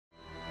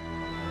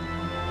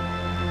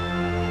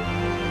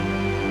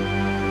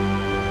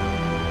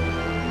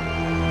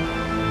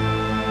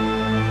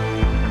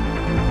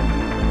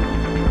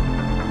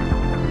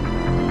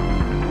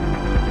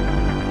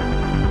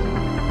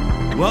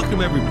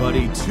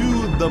everybody,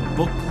 to the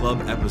book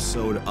club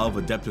episode of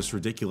Adeptus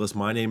Ridiculous.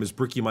 My name is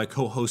Bricky, my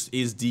co-host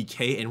is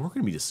DK, and we're going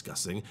to be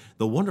discussing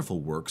the wonderful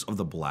works of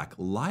the Black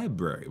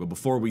Library. But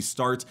before we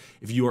start,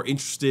 if you are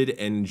interested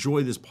and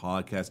enjoy this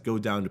podcast, go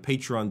down to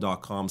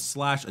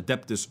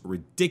patreon.com/Adeptus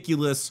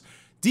Ridiculous.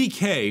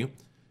 DK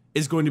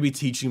is going to be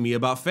teaching me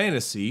about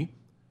fantasy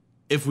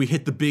if we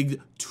hit the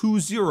big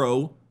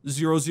 20000.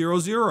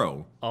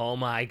 Oh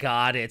my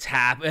God! It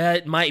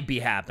might be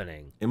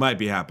happening. It might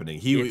be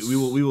happening.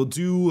 We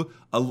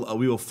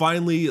will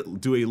finally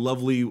do a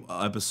lovely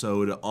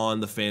episode on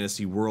the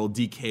fantasy world.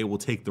 DK will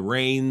take the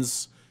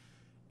reins,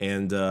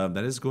 and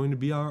that is going to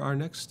be our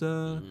next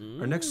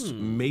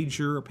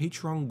major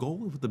Patreon goal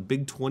with the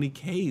big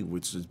 20K,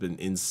 which has been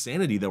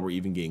insanity that we're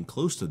even getting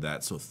close to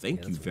that. So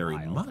thank you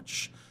very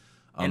much.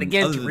 And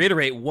again, to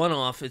reiterate,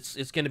 one-off.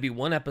 It's going to be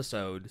one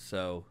episode.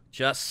 So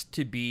just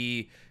to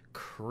be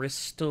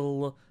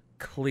crystal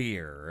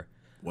clear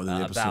whether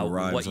the episode about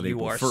arrives what on you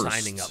April are 1st.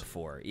 signing up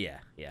for. Yeah.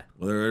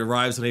 Whether it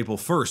arrives on April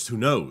 1st, who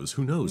knows?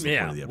 Who knows?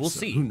 Yeah, the we'll episode.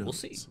 see. Who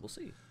knows? We'll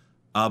see.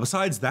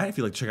 Besides that, if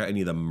you'd like to check out any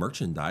of the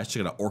merchandise,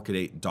 check out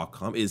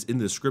orchidate.com. It is in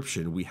the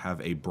description. We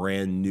have a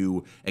brand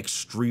new,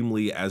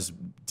 extremely, as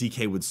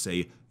DK would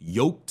say,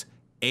 yoked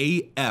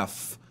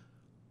AF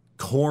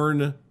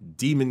corn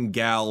demon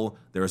gal.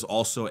 There is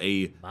also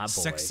a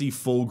sexy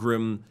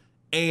Fulgrim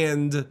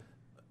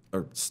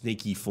or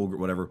snaky Fulgrim,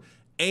 whatever.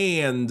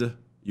 And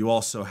you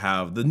also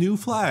have the new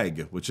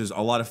flag, which is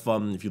a lot of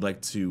fun if you'd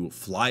like to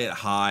fly it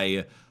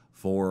high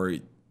for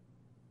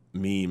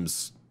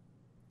memes.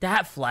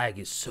 That flag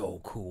is so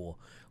cool.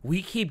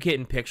 We keep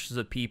getting pictures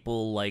of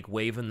people like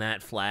waving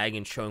that flag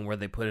and showing where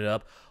they put it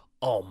up.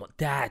 Oh,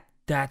 that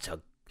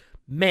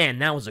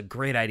was a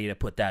great idea to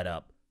put that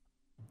up.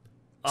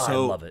 Oh, So,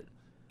 I love it.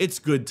 It's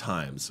good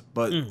times,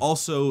 but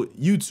also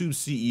YouTube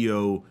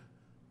CEO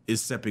is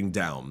stepping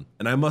down.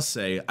 And I must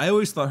say, I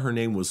always thought her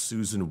name was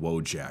Susan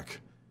Wojak.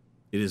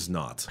 It is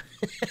not.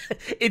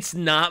 It's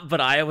not,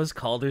 but I always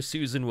called her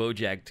Susan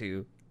Wojak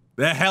too.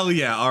 The hell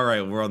yeah. All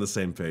right, we're on the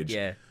same page.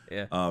 Yeah.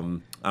 I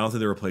don't think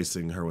they're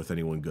replacing her with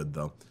anyone good,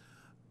 though.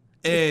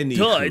 Duh,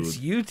 Anywho, it's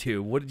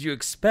YouTube. What did you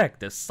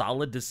expect? A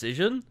solid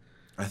decision?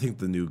 I think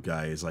the new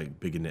guy is like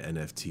big into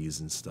NFTs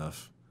and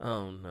stuff.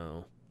 Oh,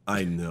 no.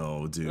 I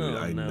know, dude.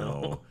 I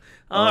know.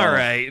 All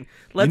right.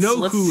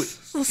 Who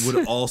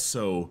would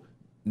also...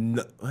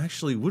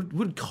 actually,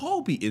 would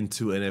Cawl be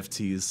into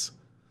NFTs?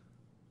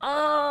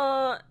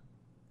 No.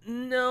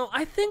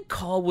 I think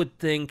Cawl would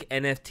think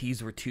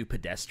NFTs were too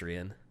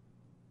pedestrian.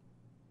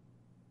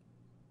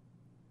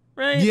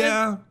 Right?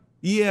 Yeah,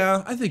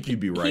 I think you'd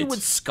be right. He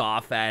would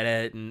scoff at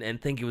it and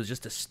think it was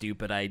just a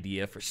stupid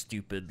idea for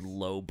stupid,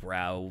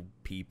 lowbrow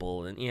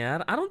people. And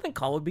yeah, I don't think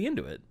Cawl would be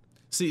into it.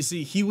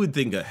 See, he would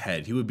think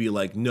ahead. He would be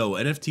like, no,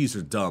 NFTs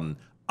are dumb.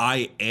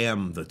 I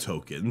am the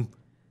token.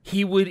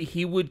 He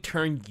would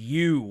turn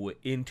you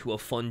into a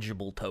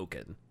fungible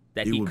token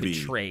that he could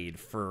trade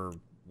for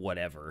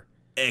whatever.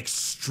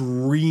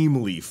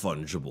 Extremely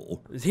fungible.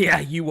 Yeah,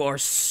 you are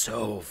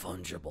so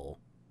fungible.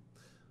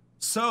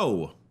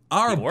 So,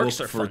 our book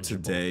are for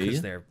today,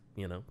 because they're,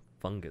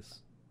 fungus.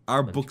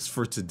 Our books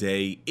for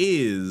today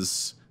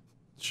is,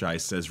 Shai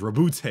says,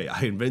 Roboute.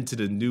 I invented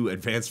a new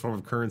advanced form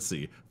of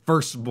currency.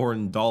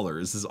 Firstborn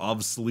dollars is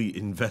obsolete.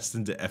 Invest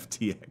into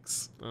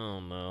FTX. Oh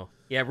no.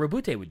 Yeah,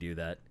 Roboute would do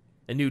that.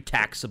 A new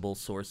taxable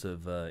source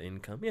of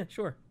income. Yeah,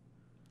 sure.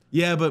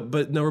 Yeah,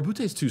 but no,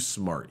 Roboute's too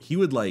smart. He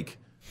would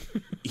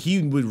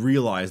he would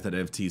realize that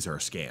NFTs are a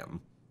scam.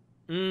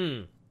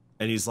 And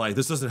he's like,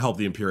 this doesn't help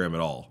the Imperium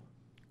at all.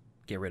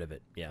 Get rid of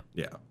it. Yeah.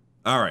 Yeah.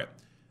 All right.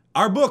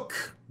 Our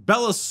book,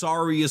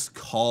 Belisarius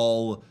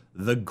Cawl,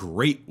 The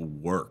Great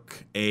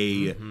Work,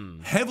 a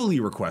heavily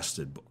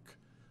requested book.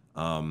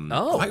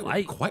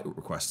 Quite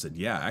requested.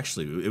 Yeah,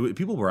 actually,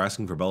 people were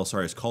asking for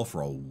Belisarius Cawl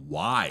for a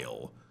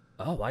while.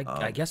 Oh,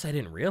 I guess I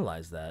didn't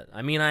realize that.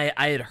 I mean, I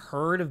had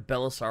heard of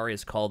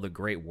Belisarius Cawl, The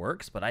Great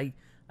Works, but I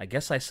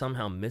guess I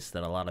somehow missed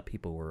that a lot of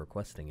people were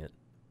requesting it.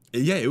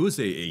 Yeah, it was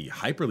a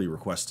hyperly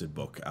requested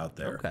book out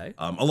there. Okay.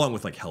 Along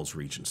with like Hell's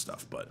Reach and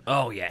stuff, but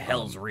oh yeah,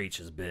 Hell's Reach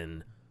has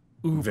been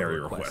very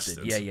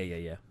requested.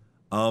 Yeah.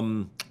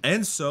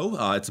 And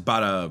so it's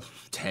about a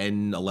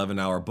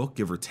 10-11 hour book,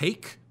 give or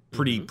take.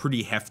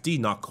 Pretty hefty,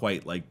 not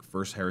quite like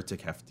First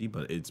Heretic hefty,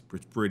 but it's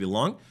pretty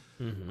long.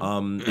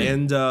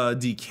 And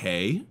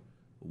DK,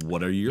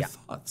 what are your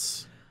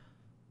thoughts?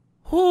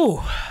 Ooh,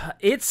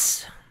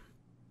 it's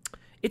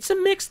a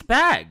mixed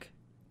bag,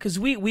 because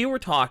we were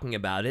talking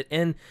about it,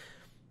 and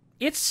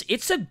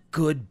it's a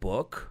good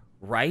book,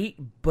 right?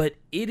 But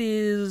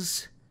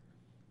it's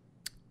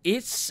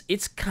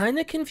kind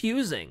of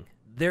confusing.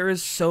 There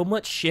is so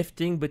much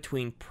shifting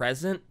between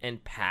present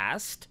and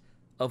past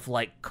of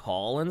like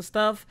Cawl and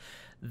stuff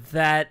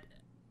that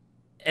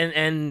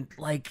and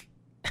like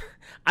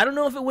I don't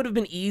know if it would have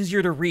been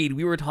easier to read.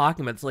 We were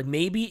talking about it's like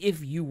maybe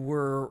if you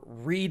were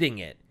reading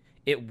it,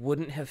 it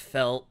wouldn't have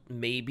felt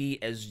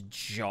maybe as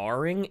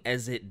jarring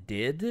as it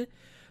did.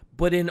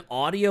 But in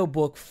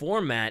audiobook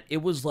format,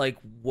 it was like,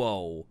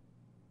 whoa,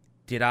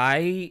 did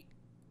I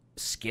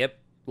skip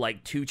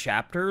like 2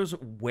 chapters.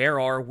 Where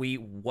are we?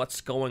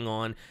 What's going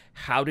on?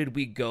 How did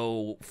we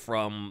go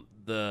from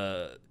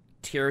the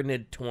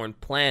Tyranid torn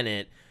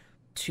planet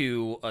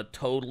to a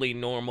totally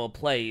normal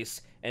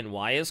place? And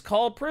why is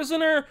Cawl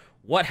prisoner?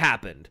 What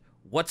happened?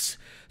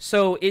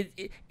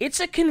 It's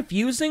a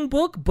confusing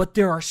book, but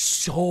there are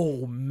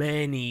so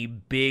many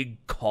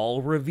big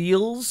Cawl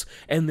reveals,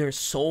 and there's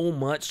so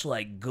much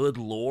like good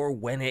lore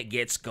when it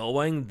gets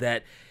going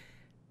that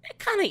it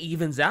kind of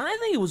evens out. I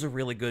think it was a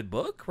really good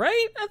book,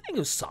 right? I think it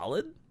was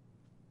solid.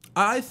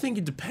 I think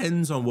it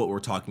depends on what we're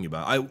talking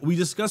about. We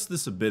discussed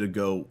this a bit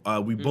ago.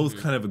 We both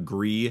kind of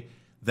agree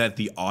that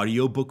the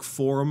audiobook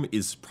form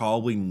is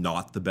probably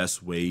not the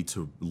best way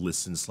to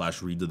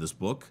listen/read to this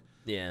book.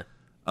 Yeah.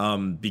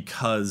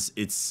 Because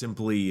it's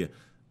simply,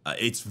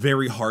 it's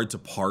very hard to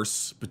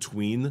parse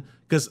between,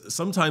 because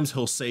sometimes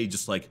he'll say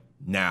just like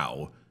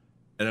now,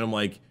 and I'm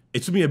like,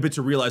 it took me a bit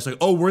to realize like,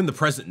 oh, we're in the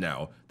present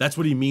now. That's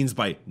what he means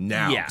by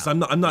now. Yeah. Because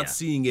I'm not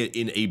seeing it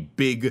in a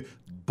big,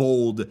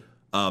 bold,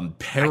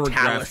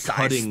 paragraph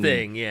cutting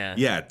thing.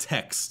 Yeah,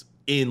 text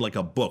in like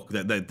a book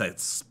that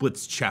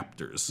splits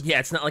chapters. Yeah,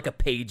 it's not like a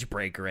page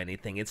break or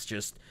anything. It's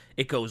just,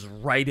 it goes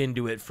right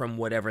into it from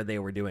whatever they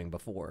were doing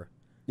before.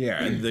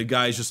 Yeah, and the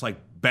guy's just like,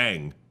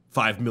 bang,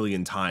 5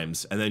 million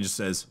times, and then just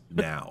says,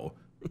 now,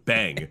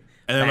 bang. And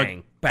then bang, I'm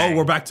like, bang. oh,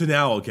 we're back to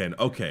now again.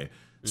 Okay.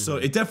 So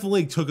it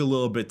definitely took a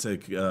little bit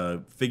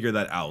to figure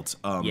that out.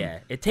 Yeah,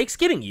 it takes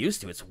getting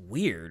used to. It's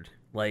weird.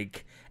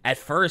 Like, at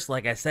first,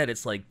 like I said,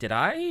 it's like,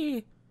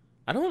 I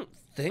don't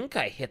think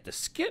I hit the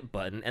skip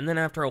button. And then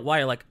after a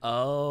while, like,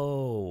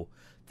 oh,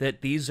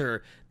 that these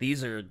are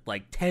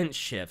like tense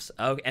shifts.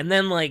 Okay. And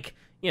then, like,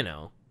 you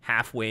know,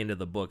 halfway into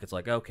the book, it's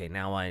like, okay,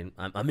 now I'm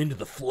into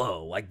the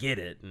flow. I get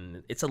it,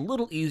 and it's a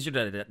little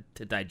easier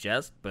to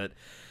digest, but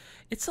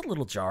it's a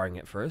little jarring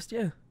at first.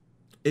 Yeah,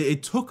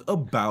 it took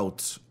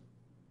about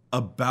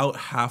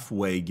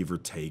halfway, give or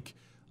take,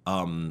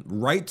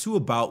 right to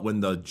about when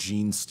the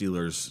gene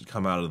stealers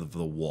come out of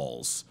the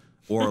walls,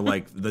 or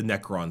like the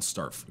Necrons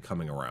start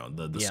coming around,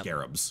 the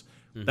scarabs.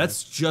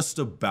 That's just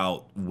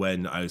about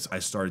when I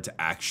started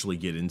to actually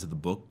get into the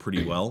book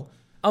pretty well.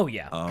 Oh,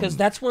 yeah, because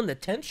that's when the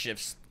tense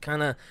shifts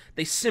kind of,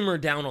 they simmer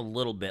down a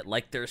little bit.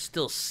 Like, there's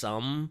still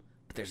some,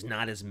 but there's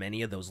not as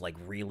many of those, like,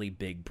 really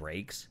big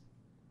breaks.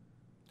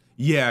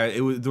 Yeah,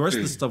 the rest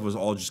of the stuff was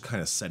all just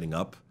kind of setting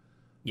up.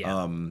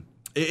 Yeah.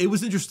 It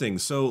was interesting.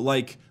 So,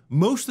 like,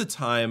 most of the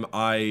time,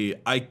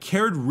 I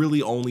cared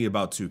really only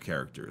about 2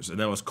 characters, and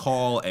that was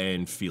Cawl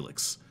and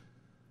Felix.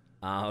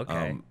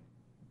 Okay.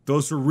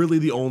 Those were really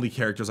the only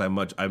characters I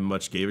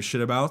much gave a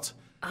shit about.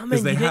 Oh man,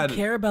 you didn't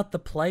care about the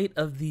plight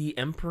of the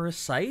Emperor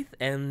Scythe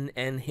and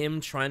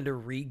him trying to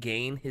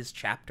regain his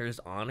chapter's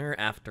honor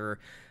after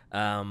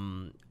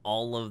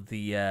all of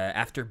the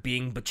after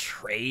being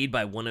betrayed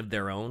by one of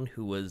their own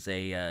who was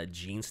a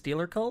gene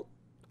stealer cult?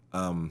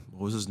 What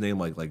was his name,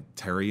 like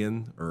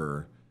Tyrion,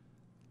 or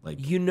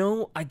like, you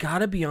know, I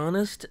gotta be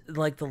honest,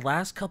 like the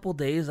last couple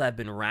days I've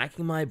been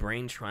racking my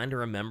brain trying to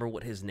remember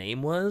what his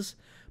name was.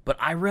 But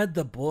I read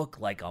the book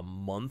like a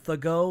month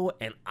ago,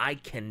 and I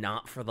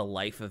cannot for the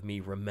life of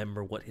me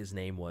remember what his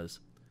name was.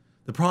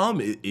 The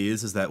problem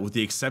is that with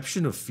the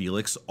exception of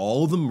Felix,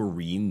 all the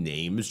Marine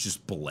names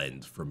just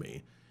blend for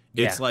me.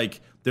 It's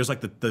like, there's like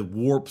the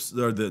warps,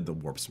 or the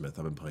warpsmith,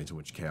 I've been playing too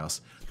much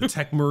Chaos. The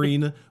Tech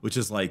Marine, which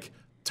is like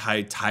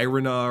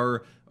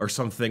Tyranar or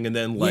something, and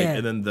then like,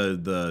 and then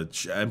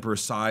the Emperor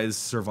Size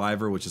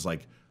Survivor, which is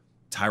like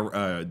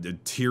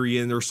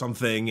Tyrion or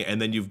something,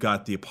 and then you've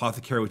got the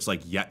Apothecary, which is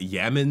like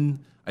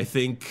Yaman, I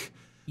think.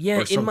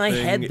 Yeah, in my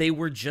head, they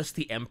were just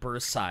the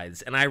Emperor's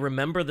Sides, and I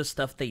remember the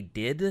stuff they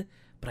did,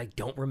 but I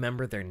don't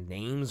remember their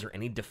names or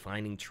any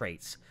defining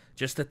traits.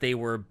 Just that they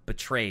were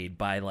betrayed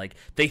by, like,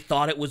 they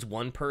thought it was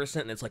one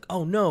person, and it's like,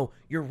 oh no,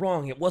 you're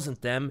wrong, it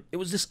wasn't them, it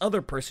was this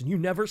other person you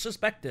never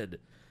suspected.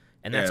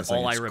 And that's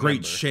all I remember. It's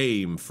great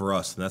shame for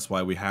us, and that's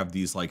why we have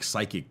these, like,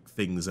 psychic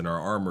things in our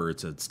armor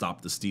to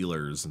stop the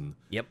stealers and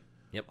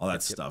all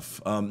that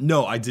stuff.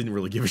 No, I didn't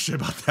really give a shit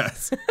about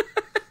that.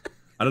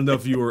 I don't know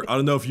if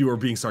you were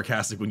being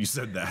sarcastic when you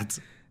said that.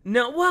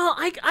 No, well,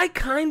 I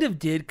kind of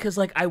did, because,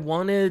 like,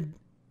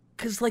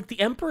 because, like, the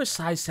Emperor's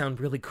Size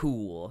sound really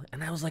cool,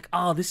 and I was like,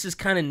 oh, this is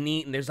kind of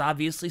neat, and there's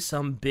obviously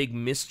some big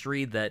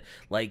mystery that,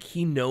 like,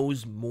 he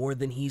knows more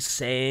than he's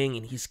saying,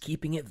 and he's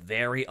keeping it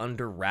very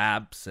under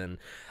wraps, and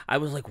I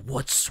was like,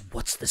 what's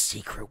the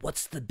secret?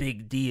 What's the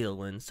big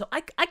deal? And so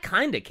I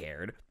kind of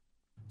cared.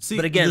 See,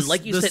 but again,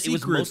 like you said, it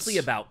was mostly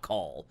about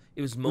Cawl.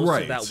 It was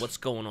mostly about what's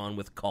going on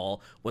with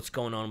Cawl, what's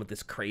going on with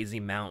this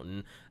crazy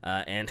mountain,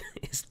 and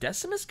is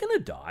Decimus gonna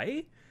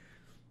die?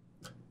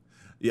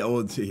 Yeah,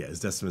 well, yeah, is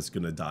Decimus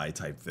gonna die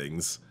type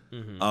things.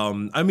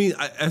 Mm-hmm. I mean,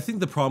 I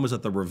think the problem is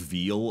that the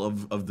reveal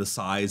of the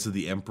size of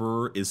the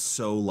Emperor is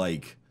so,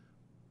 like,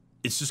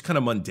 it's just kind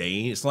of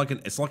mundane. It's not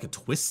like a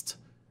twist,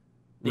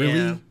 really.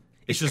 Yeah.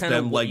 It's just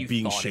them, like,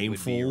 being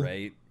shameful,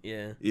 right?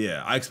 Yeah.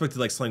 Yeah, I expected,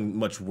 like, something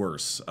much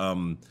worse.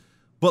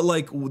 But,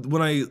 like,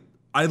 when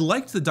I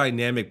liked the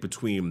dynamic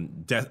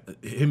between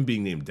him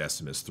being named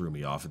Decimus threw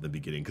me off at the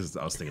beginning because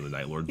I was thinking of the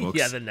Night Lord books.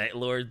 Yeah, the Night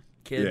Lord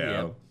kid.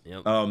 Yeah.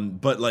 Yep.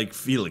 But like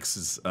Felix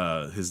is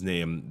his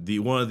name.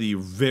 One of the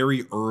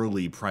very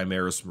early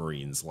Primaris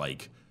Marines,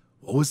 like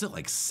what was it,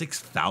 like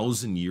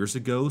 6,000 years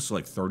ago? So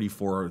like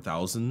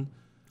 34,000.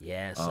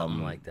 Yeah,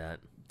 something like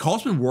that.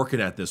 Call's been working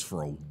at this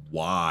for a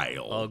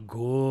while. A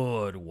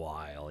good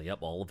while. Yep,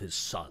 all of his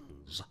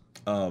sons.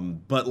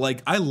 But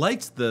like I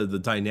liked the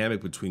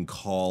dynamic between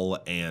Cawl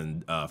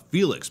and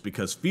Felix,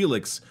 because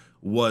Felix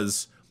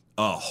was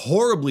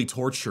horribly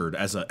tortured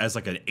as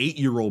like an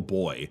 8-year-old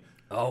boy.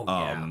 Oh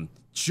yeah.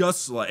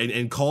 Just like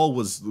and Cawl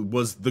was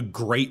the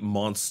great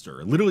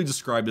monster, literally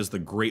described as the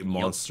great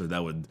monster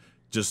that would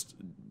just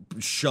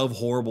shove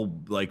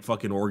horrible like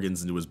fucking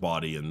organs into his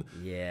body and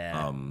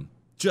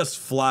just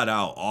flat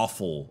out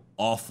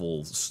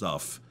awful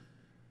stuff.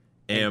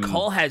 And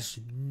Cawl has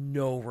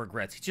no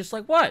regrets. He's just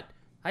like, what?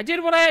 I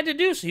did what I had to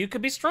do so you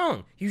could be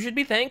strong. You should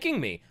be thanking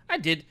me. I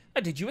did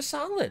you a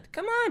solid.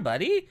 Come on,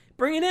 buddy.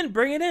 Bring it in.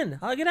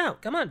 Hug it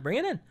out. Come on, bring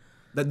it in.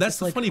 That's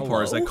the funny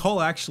part, is that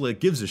Cawl actually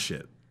gives a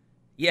shit.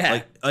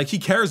 Yeah. Like he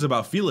cares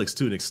about Felix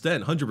to an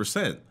extent,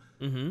 100%.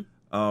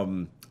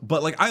 Mm-hmm.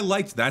 But like I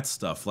liked that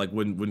stuff. Like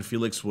when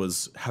Felix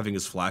was having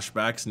his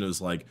flashbacks and it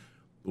was like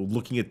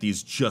looking at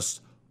these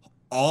just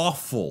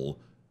awful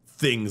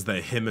things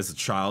that him as a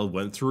child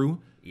went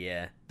through.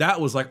 Yeah.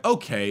 That was like,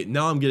 okay,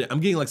 now I'm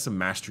getting like some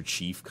Master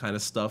Chief kind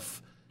of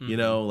stuff, you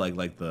know,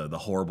 like the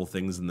horrible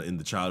things in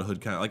the childhood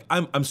kind of, like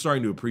I'm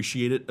starting to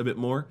appreciate it a bit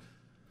more.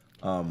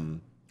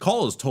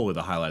 Cawl is totally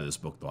the highlight of this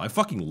book though. I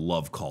fucking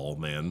love Cawl,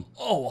 man.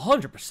 Oh,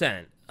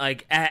 100%.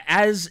 Like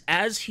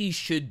as he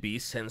should be,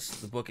 since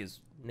the book is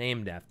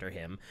named after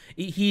him.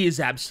 He is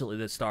absolutely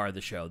the star of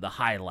the show, the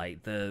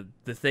highlight, the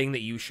thing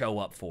that you show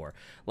up for.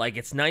 Like,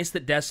 it's nice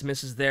that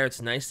Decimus is there.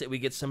 It's nice that we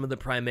get some of the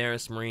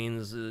Primaris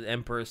Marines,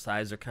 Emperor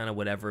size or kind of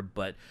whatever,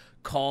 but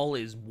Cawl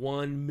is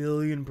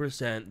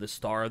 1,000,000% the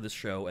star of the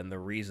show and the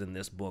reason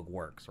this book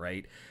works,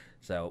 right?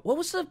 So, what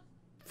was the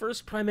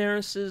first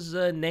Primaris's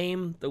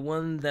name? The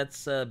one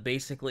that's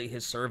basically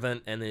his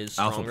servant and is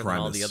stronger than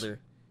all the other...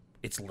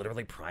 It's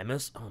literally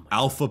Primus? Oh my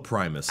Alpha God.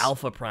 Primus.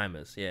 Alpha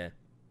Primus, yeah.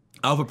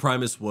 Alpha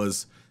Primus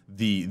was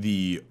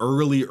the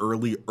early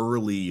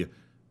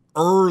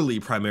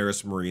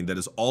Primaris Marine that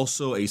is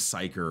also a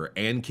psyker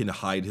and can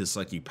hide his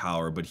psychic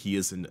power, but he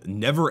is in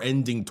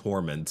never-ending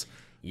torment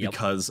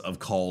because of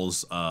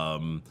Call's,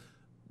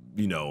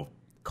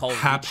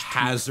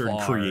 haphazard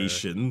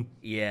creation.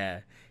 Yeah,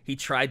 he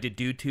tried to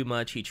do too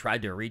much, he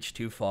tried to reach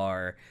too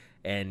far,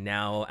 and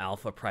now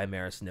Alpha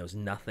Primaris knows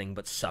nothing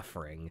but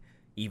suffering,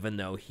 even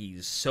though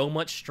he's so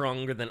much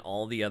stronger than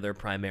all the other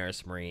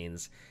Primaris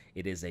Marines.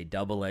 It is a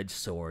double-edged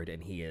sword,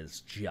 and he is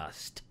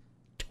just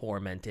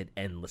tormented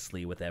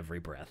endlessly with every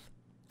breath.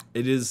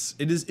 It is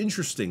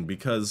interesting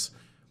because,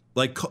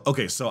 like,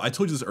 okay, so I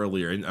told you this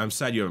earlier, and I'm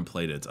sad you haven't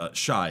played it.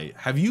 Shy,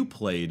 have you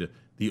played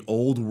the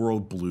Old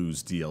World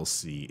Blues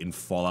DLC in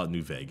Fallout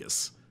New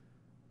Vegas?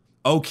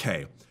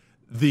 Okay,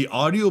 the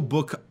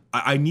audiobook,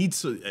 I need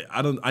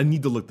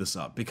to look this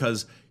up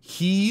because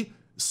his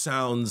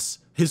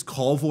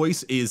Cawl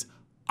voice is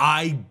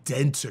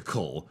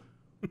identical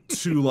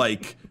to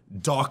like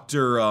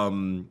Dr.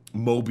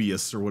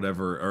 Mobius or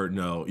whatever, or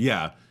no,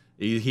 yeah.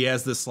 He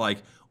has this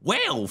like,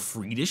 well,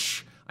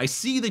 Friedish, I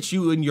see that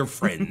you and your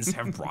friends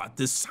have brought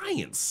this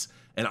science,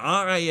 and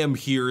I am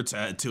here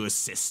to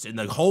assist in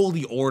the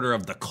holy order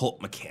of the cult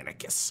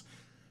Mechanicus.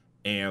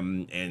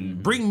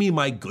 And bring me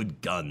my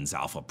good guns,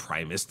 Alpha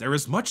Primus. There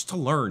is much to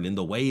learn in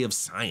the way of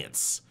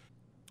science.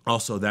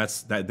 Also,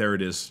 there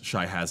it is.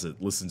 Shy has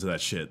it. Listen to that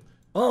shit.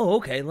 Oh,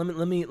 okay.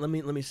 Let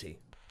me see.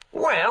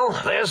 Well,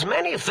 there's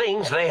many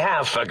things they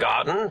have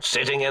forgotten,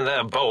 sitting in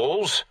their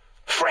bowls.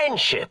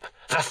 Friendship,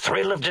 the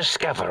thrill of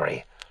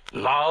discovery,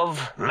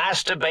 love,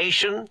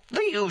 masturbation,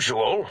 the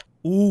usual.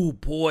 Ooh,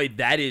 boy,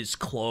 that is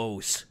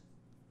close.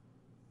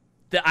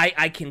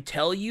 I can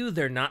tell you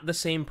they're not the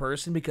same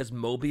person because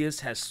Mobius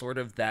has sort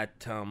of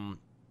that,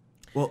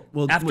 Well,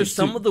 after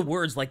some of the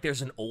words, like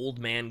there's an old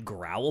man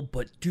growl,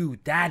 but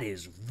dude, that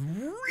is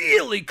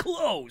really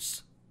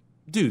close.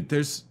 Dude,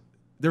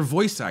 they're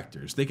voice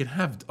actors. They can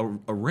have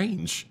a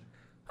range.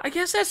 I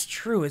guess that's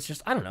true. It's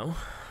just, I don't know.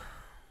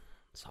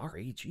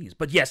 Sorry, jeez.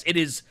 But yes, it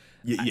is.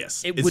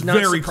 Yes. It would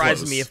not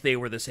surprise me if they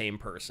were the same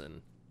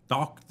person.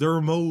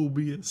 Dr.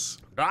 Mobius.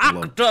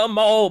 Dr.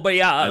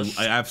 Mobius.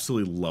 I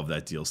absolutely love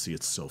that DLC.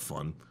 It's so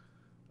fun.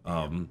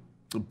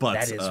 But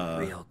that is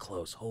real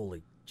close.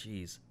 Holy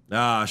jeez.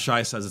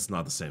 Shy says it's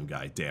not the same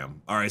guy.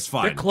 Damn. All right, it's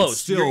fine. They're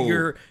close.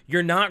 Still,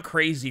 you're not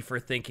crazy for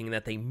thinking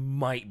that they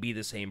might be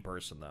the same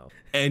person, though.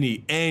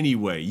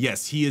 Anyway,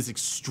 yes, he is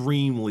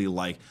extremely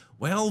like,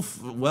 well,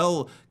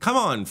 come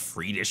on,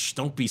 Friedish,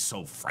 don't be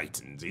so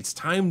frightened. It's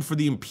time for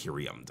the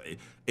Imperium.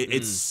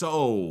 It's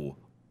so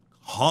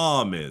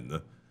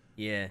common.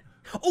 Yeah.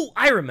 Oh,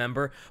 I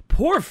remember.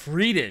 Poor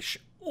Friedish.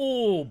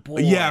 Oh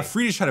boy. Yeah,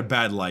 Friedish had a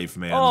bad life,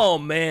 man. Oh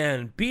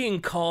man,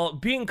 being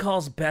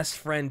Call's best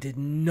friend did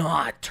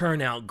not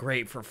turn out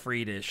great for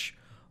Friedish.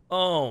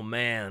 Oh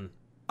man.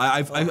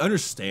 I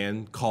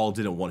understand Cawl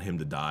didn't want him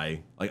to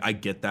die. Like, I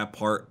get that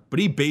part, but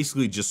he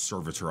basically just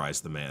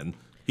servitorized the man.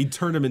 He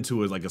turned him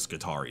into like a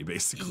Skitarii,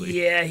 basically.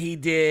 Yeah, he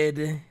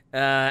did.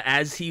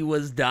 As he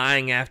was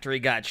dying after he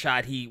got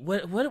shot,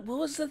 what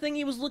was the thing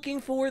he was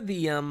looking for?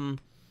 The I don't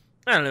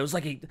know. It was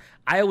like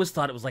I always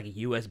thought it was like a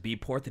USB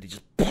port that he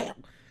just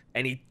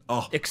and he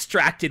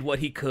extracted what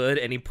he could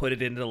and he put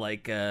it into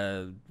like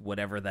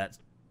whatever that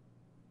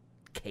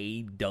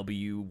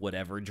KW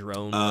whatever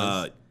drone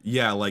was.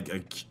 Yeah, like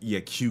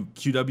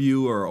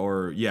QW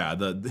or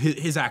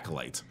his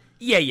acolyte.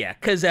 Yeah,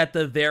 because at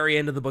the very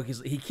end of the book,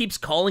 he keeps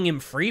calling him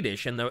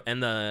Friedish, and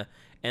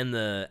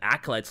the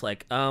acolyte's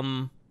like,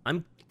 I'm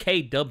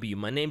KW,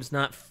 my name's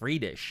not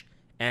Friedish,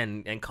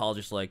 and Cawl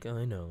just like,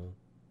 I know.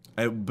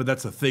 But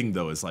that's the thing,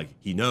 though, is like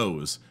he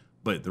knows,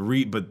 but the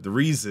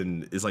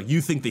reason is like you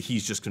think that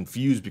he's just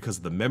confused because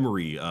of the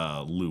memory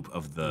loop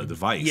of the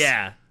device.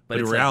 Yeah, but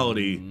in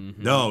reality,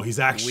 no, he's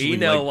actually we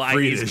know like,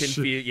 why Friedish. He's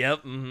confused. Yep.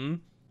 Mm-hmm.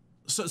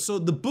 So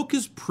the book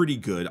is pretty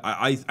good.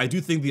 I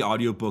do think the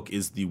audiobook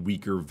is the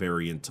weaker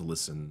variant to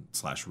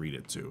listen/read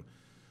it to.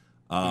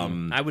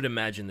 I would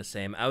imagine the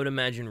same. I would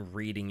imagine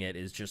reading it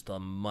is just a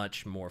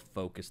much more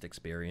focused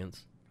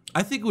experience.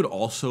 I think it would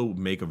also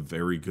make a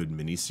very good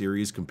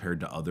miniseries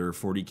compared to other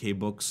 40K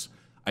books.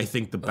 I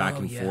think the back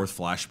and forth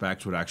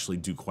flashbacks would actually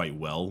do quite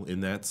well in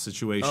that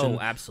situation. Oh,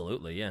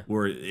 absolutely, yeah.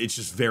 Where it's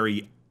just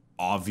very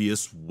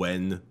obvious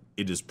when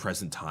it is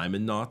present time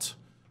and not.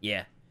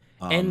 Yeah.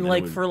 And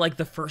like for like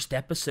the first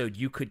episode,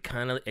 you could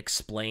kind of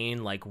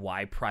explain like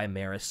why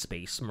Primaris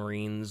Space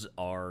Marines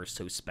are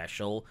so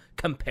special,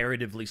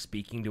 comparatively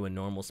speaking to a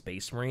normal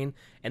Space Marine,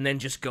 and then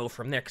just go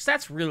from there. Because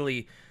that's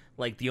really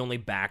like the only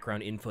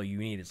background info you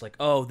need. It's like,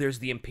 oh, there's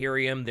the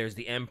Imperium, there's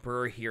the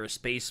Emperor, here are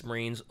Space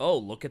Marines. Oh,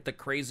 look at the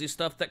crazy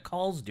stuff that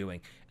Call's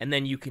doing, and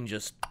then you can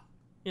just,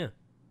 yeah.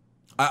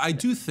 I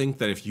do think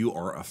that if you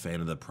are a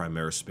fan of the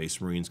Primaris Space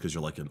Marines because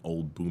you're like an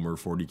old boomer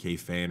 40K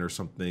fan or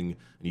something,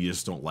 and you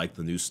just don't like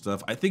the new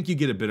stuff, I think you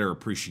get a better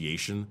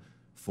appreciation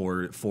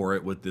for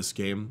it with this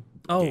game.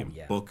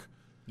 Book.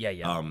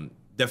 Yeah.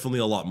 Definitely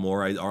a lot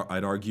more,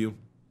 I'd argue.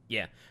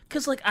 Yeah,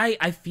 because like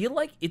I feel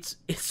like it's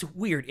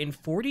weird in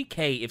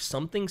 40K. If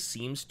something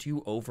seems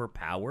too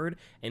overpowered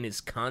and is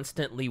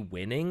constantly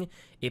winning,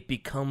 it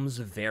becomes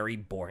very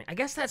boring. I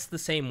guess that's the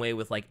same way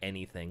with like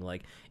anything.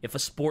 Like if a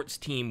sports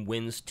team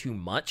wins too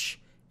much,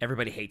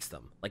 everybody hates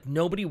them. Like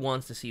nobody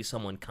wants to see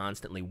someone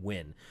constantly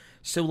win.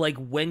 So like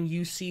when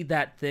you see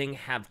that thing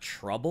have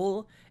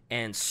trouble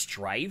and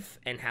strife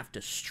and have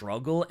to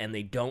struggle and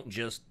they don't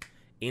just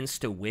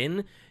insta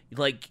win,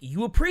 like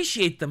you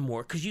appreciate them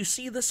more because you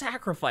see the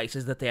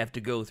sacrifices that they have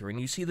to go through and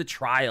you see the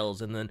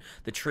trials and then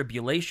the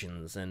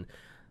tribulations. And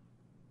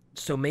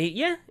so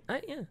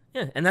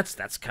and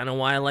that's kind of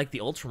why I like the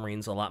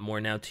Ultramarines a lot more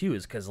now too,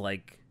 is because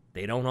like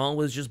they don't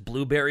always just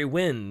blueberry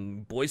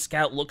win. Boy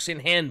Scout looks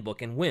in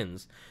handbook and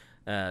wins.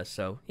 And these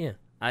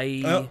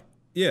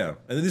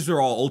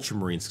are all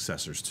Ultramarine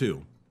successors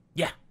too.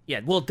 Yeah,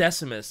 well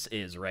Decimus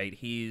is, right?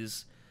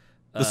 He's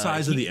the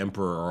size of the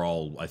Emperor are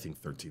all, I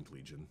think, 13th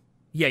Legion.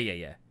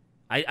 Yeah.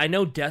 I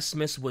know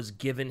Decimus was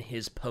given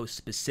his post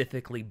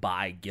specifically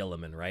by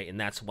Guilliman, right? And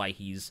that's why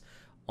he's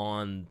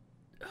on...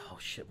 Oh,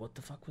 shit, what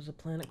the fuck was the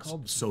planet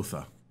called?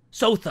 Sotha.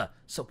 So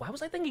why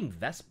was I thinking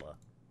Vespa?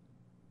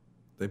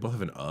 They both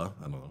have an I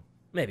don't know.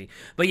 Maybe.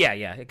 But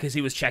yeah, because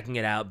he was checking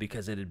it out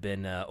because it had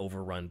been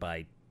overrun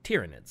by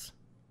Tyranids.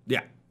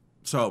 Yeah.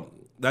 So,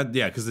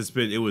 because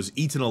it was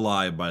eaten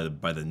alive by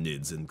the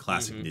Nids in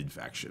classic Nid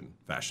fashion.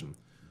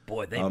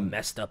 Boy, they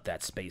messed up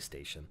that space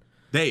station.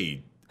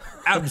 They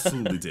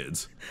absolutely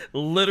did.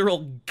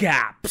 Literal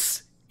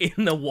gaps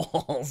in the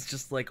walls,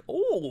 just like,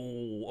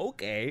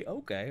 okay.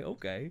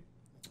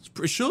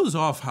 It shows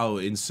off how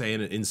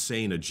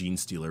insane a gene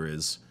stealer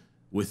is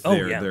with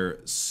their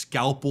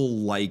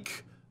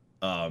scalpel-like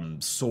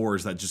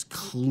swords that just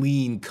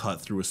clean cut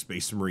through a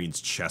Space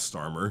Marine's chest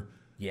armor.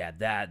 Yeah,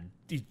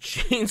 the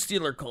gene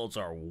stealer cults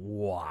are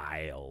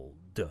wild,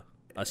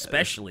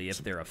 especially if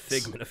they're a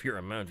figment of your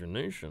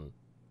imagination.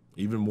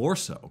 Even more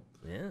so.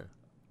 Yeah.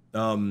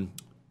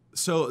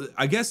 So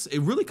I guess it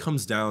really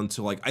comes down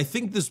to like, I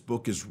think this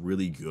book is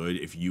really good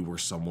if you were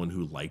someone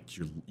who liked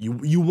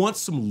you want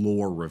some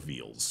lore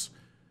reveals.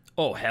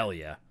 Oh hell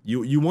yeah!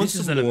 You want this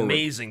is an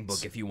amazing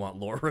book if you want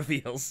lore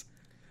reveals.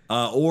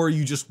 Or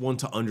you just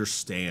want to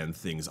understand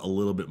things a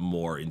little bit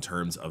more in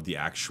terms of the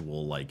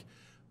actual like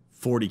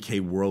 40K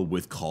world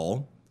with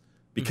Cawl,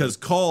 because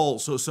Cawl.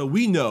 So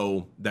we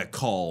know that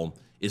Cawl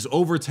is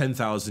over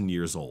 10,000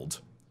 years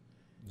old.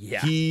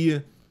 Yeah.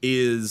 He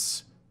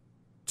is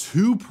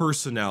two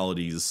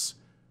personalities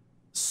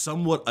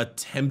somewhat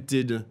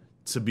attempted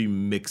to be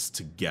mixed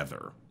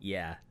together.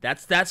 Yeah,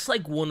 that's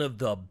like one of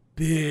the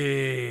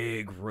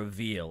big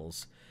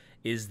reveals,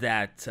 is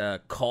that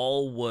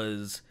Cawl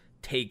was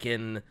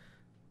taken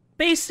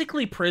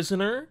basically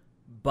prisoner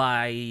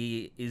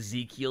by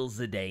Ezekiel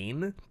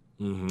Zidane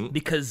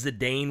because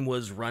Zidane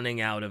was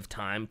running out of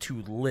time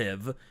to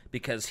live,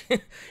 because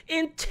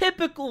in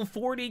typical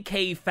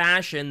 40k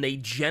fashion, they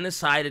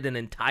genocided an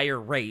entire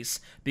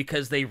race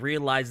because they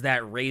realized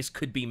that race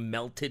could be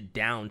melted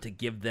down to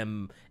give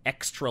them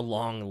extra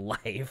long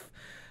life.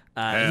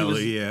 Hell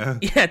yeah.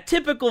 Yeah,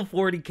 typical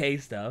 40k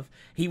stuff.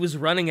 He was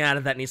running out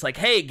of that, and he's like,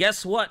 hey,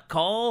 guess what,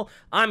 Cawl?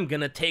 I'm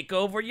gonna take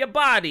over your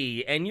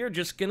body, and you're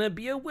just gonna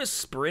be a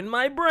whisper in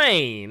my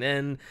brain.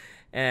 And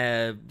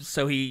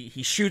so he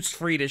shoots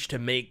Friedish to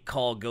make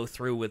Cawl go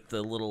through with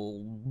the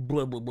little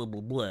blah, blah, blah,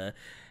 blah, blah.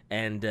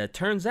 And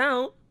turns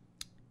out,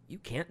 you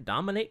can't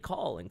dominate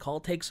Cawl, and Cawl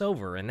takes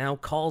over. And now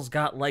Call's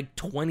got like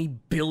 20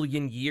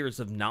 billion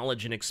years of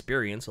knowledge and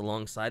experience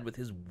alongside with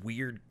his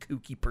weird,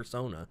 kooky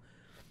persona.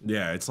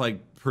 Yeah, it's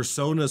like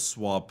persona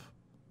swap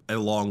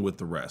along with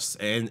the rest.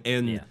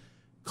 And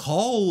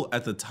Cawl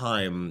at the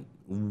time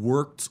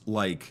worked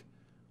like,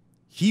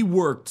 he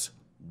worked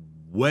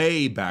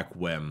way back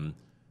when,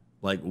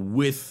 like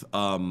with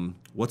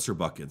what's her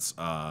buckets,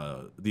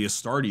 the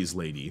Astartes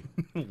lady.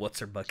 What's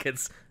her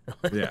buckets?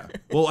 Yeah.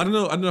 Well, I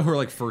don't know her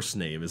like first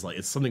name is, like,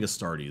 it's something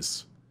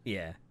Astartes.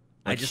 Yeah.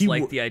 Like, I just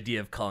like the idea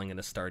of calling an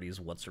Astartes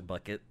what's her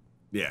bucket.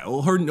 Yeah.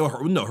 Well, her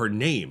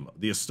name,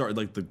 the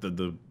like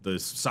the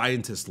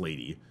scientist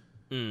lady.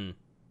 I don't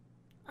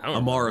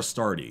Amara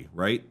Astartes,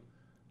 right?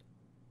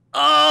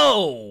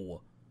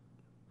 Oh,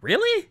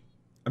 really?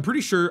 I'm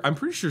pretty sure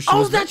she Oh,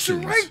 was that's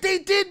mentioned. right. They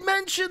did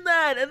mention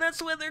that, and that's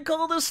why they're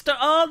called a star.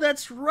 Oh,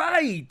 that's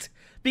right.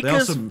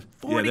 Because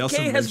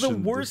 40k has the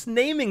worst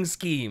naming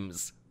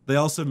schemes. They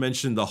also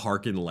mentioned the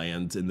Harken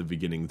land in the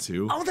beginning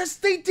too. Oh,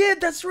 they did.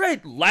 That's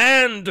right.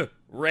 Land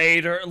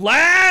Raider.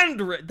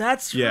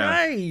 That's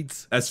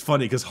right. That's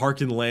funny because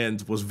Harken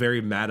land was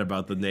very mad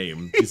about the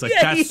name. He's like,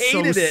 Yeah, that's he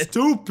so hated it.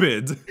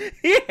 stupid.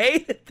 He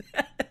hated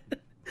that.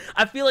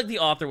 I feel like the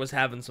author was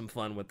having some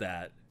fun with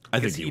that. I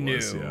think he he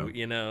was, knew, yeah.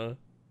 you know.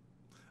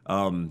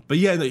 But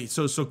yeah,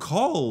 so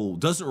Cawl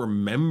doesn't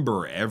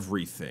remember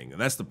everything, and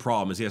that's the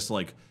problem. Is he has to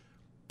like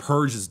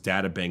purge his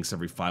databanks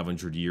every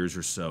 500 years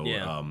or so,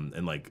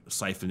 and like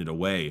siphon it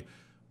away.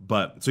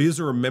 But so he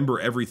doesn't remember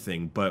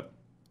everything. But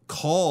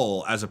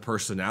Cawl as a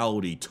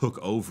personality took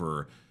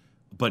over,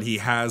 but he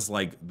has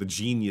like the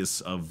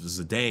genius of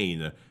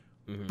Zidane,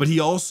 but he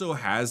also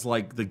has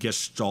like the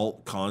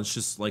Gestalt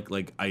conscious,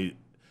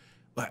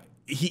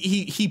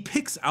 he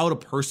picks out a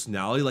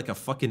personality like a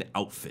fucking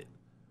outfit.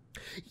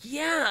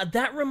 Yeah,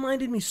 that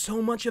reminded me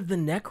so much of the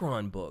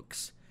Necron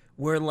books,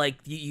 where like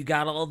you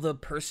got all the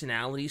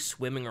personalities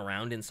swimming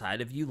around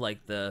inside of you,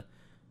 like the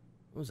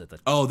what was it?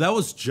 Oh, that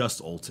was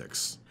just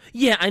Ultix.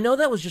 Yeah, I know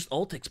that was just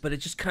Ultix, but it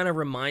just kind of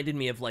reminded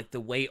me of like the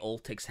way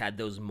Ultix had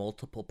those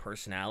multiple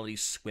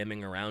personalities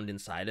swimming around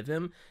inside of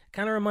him.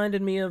 Kind of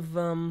reminded me of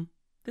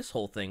this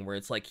whole thing where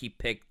it's like he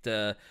picked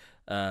you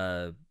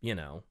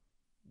know,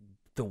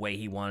 the way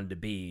he wanted to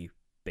be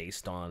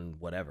based on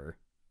whatever.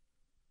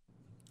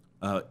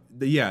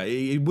 Yeah,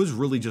 it was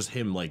really just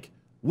him, like,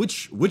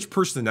 which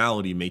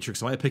personality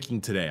matrix am I picking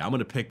today? I'm going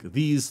to pick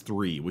these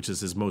three, which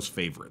is his most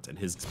favorite, and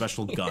his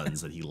special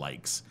guns that he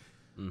likes.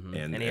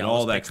 And he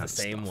all that picks kind the of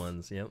same stuff.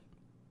 ones, yep.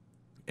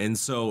 And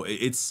so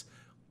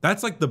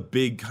that's like the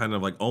big kind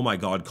of like, oh my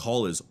god,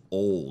 Cawl is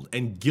old.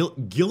 And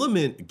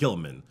Guilliman,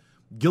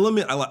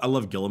 I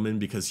love Guilliman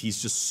because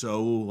he's just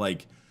so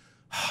like,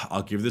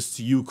 I'll give this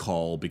to you,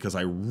 Cawl, because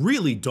I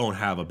really don't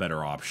have a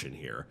better option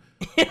here.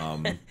 If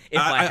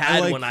I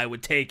had one, I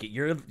would take it.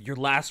 You're your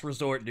last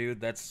resort, dude.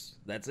 That's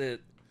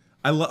it.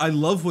 I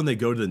love when they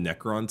go to the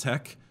Necron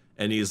tech,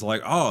 and he's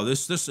like, oh,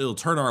 this it'll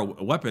turn our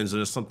weapons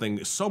into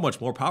something so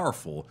much more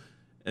powerful.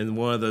 And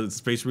one of the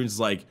Space Marines is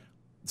like,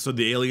 so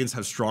the aliens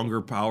have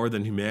stronger power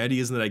than humanity?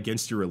 Isn't that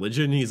against your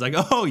religion? And he's like,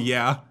 oh,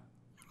 yeah.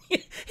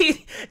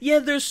 Yeah,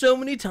 there's so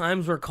many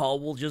times where Cawl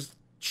will just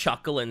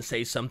chuckle and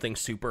say something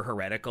super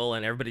heretical,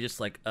 and everybody just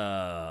like,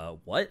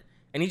 what?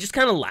 And he just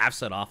kind of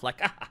laughs it off, like,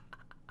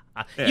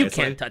 you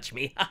can't touch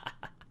me. Yeah,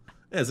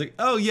 it's like,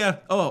 oh, yeah,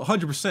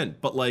 100%.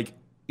 But, like,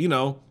 you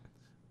know,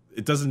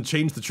 it doesn't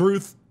change the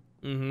truth.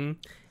 Mm-hmm.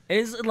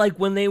 It's like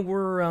when they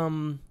were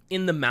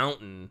in the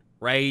mountain,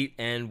 right?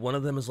 And one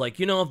of them is like,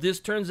 you know, if this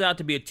turns out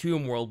to be a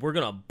tomb world, we're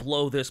going to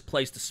blow this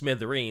place to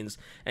smithereens.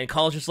 And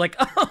Call's just like,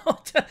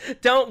 oh,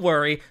 don't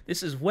worry.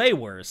 This is way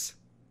worse.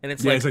 And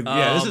it's like,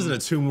 yeah, this isn't a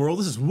tomb world.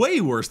 This is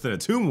way worse than a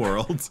tomb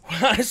world.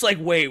 It's like,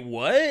 wait,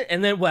 what?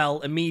 And then, well,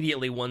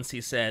 immediately once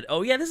he said,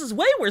 oh, yeah, this is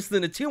way worse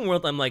than a tomb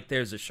world, I'm like,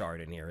 there's a shard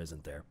in here,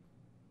 isn't there?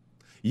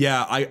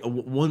 Yeah, I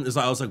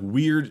was like,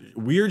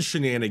 weird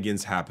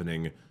shenanigans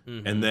happening,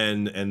 and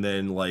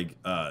then like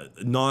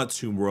not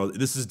tomb world.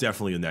 This is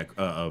definitely a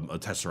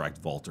Tesseract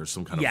vault or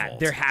some kind of vault. Yeah,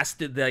 there has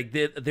to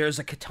there's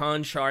a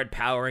Catan shard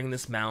powering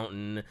this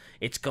mountain.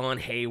 It's gone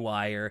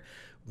haywire.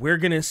 We're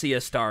gonna see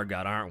a Star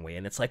God, aren't we?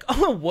 And it's like,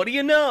 oh, what do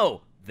you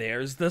know?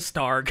 There's the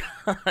Star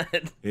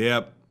God.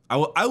 Yep.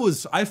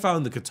 I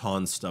found the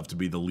Catan stuff to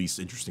be the least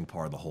interesting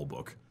part of the whole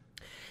book.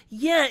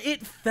 Yeah,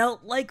 it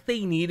felt like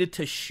they needed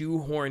to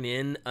shoehorn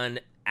in an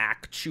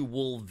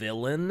actual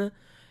villain,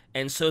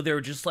 and so they were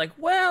just like,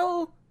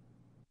 well,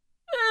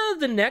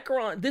 the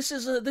Necron. This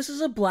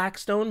is a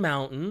Blackstone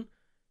Mountain.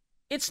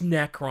 It's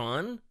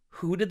Necron.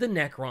 Who did the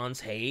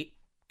Necrons hate?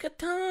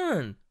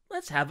 Catan.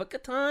 Let's have a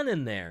Catan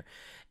in there.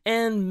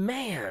 And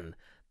man,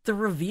 the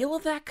reveal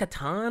of that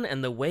Catan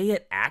and the way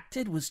it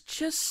acted was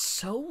just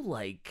so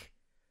like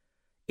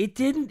it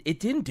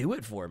didn't do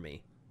it for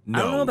me. No.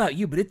 I don't know about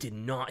you, but it did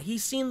not. He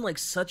seemed like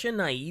such a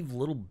naive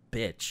little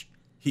bitch.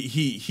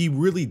 He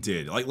really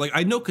did. Like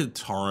I know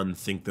Catan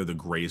think they're the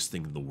greatest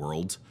thing in the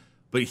world,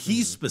 but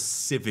he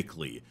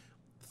specifically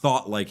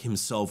thought like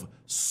himself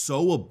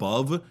so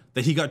above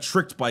that he got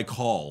tricked by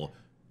Cawl.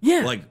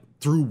 Yeah. Like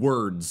through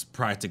words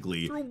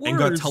practically. And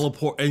got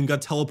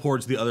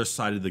teleported to the other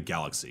side of the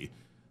galaxy.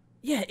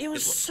 Yeah, it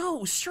was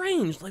so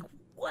strange. Like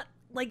what?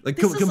 Like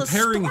this is a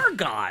star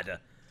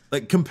god.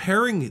 Like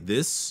comparing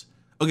this.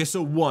 Okay,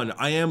 so one,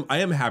 I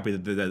am happy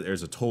that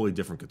there's a totally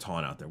different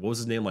Catan out there. What was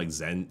his name? Like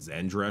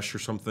Zandresh or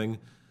something?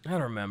 I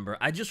don't remember.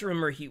 I just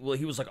remember he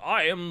was like,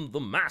 I am the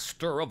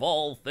master of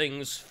all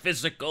things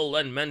physical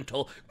and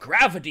mental.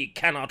 Gravity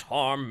cannot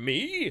harm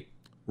me.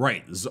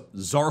 Right.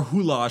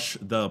 Zarhulash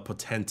the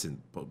potentate,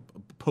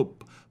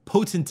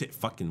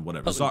 fucking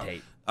whatever.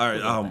 Potentate. All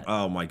right.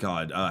 Oh my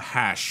God.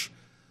 Hash.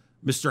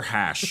 Mr.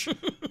 Hash.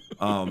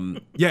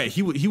 Yeah,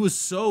 he was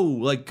so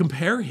like,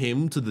 compare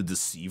him to the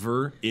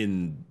Deceiver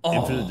in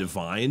Infinite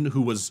Divine,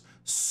 who was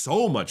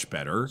so much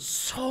better.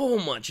 So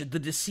much. The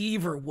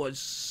Deceiver was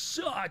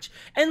such,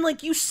 and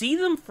like you see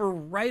them for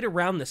right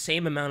around the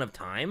same amount of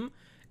time,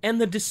 and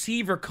the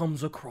Deceiver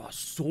comes across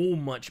so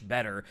much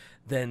better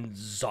than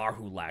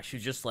Zarhulash,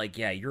 who's just like,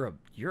 yeah, you're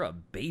a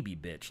baby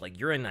bitch, like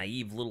you're a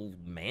naive little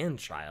man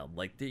child,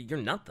 like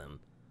you're nothing.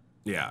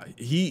 Yeah,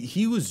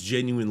 he was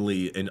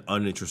genuinely an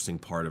uninteresting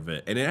part of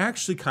it, and it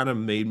actually kind of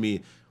made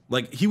me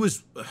like he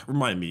was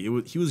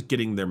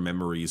getting their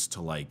memories to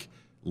like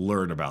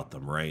learn about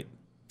them, right?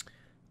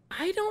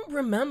 I don't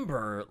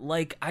remember.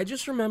 Like I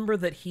just remember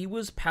that he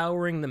was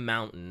powering the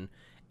mountain,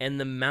 and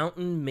the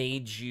mountain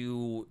made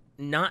you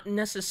not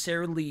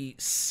necessarily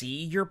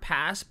see your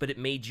past, but it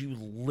made you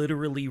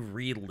literally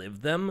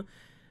relive them.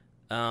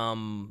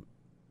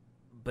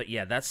 But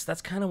yeah, that's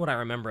kind of what I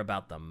remember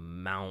about the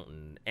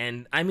mountain.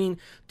 And I mean,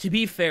 to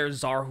be fair,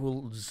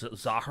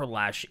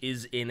 Zarhulash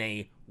is in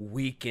a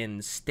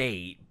weakened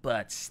state,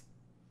 but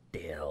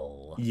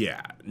still.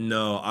 Yeah,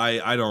 no,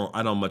 I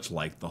don't much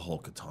like the whole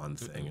Catan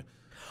thing.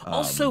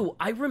 Also,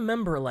 I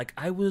remember like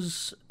I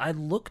wanted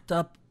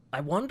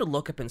to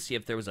look up and see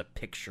if there was a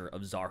picture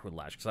of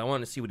Zarhulash because I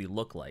wanted to see what he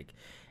looked like,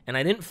 and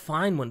I didn't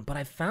find one. But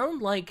I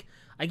found like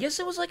I guess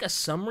it was like a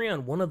summary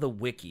on one of the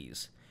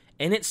wikis.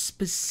 And it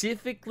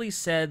specifically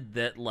said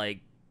that, like,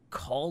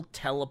 Cawl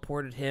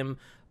teleported him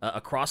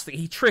across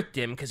he tricked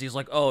him because he's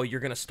like, oh, you're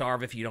going to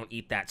starve if you don't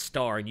eat that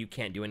star and you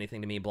can't do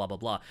anything to me, blah, blah,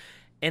 blah.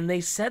 And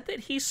they said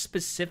that he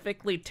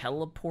specifically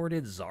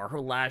teleported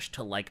Zarhulash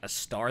to, like, a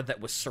star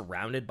that was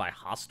surrounded by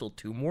hostile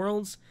tomb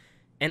worlds.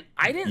 And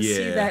I didn't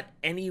see that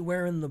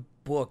anywhere in the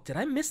book. Did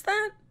I miss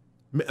that?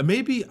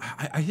 Maybe,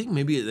 I think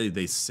maybe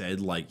they said,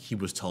 like, he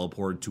was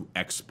teleported to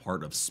X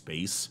part of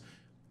space.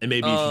 And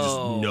maybe if you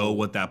just know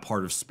what that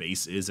part of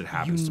space is, it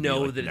happens to be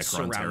like that Necron it's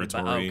surrounded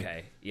territory. By,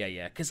 okay,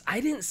 yeah. Because I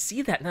didn't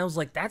see that, and I was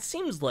like, that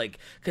seems like,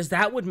 because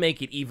that would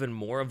make it even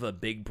more of a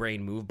big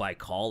brain move by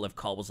Cawl if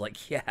Cawl was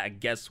like, yeah,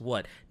 guess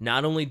what?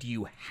 Not only do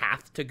you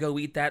have to go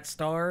eat that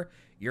star,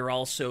 you're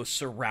also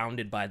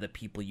surrounded by the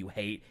people you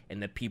hate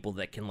and the people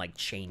that can like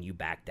chain you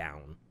back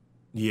down.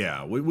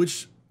 Yeah,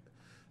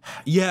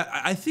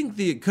 I think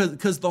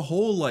because the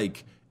whole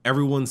like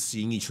everyone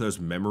seeing each other's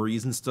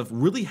memories and stuff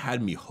really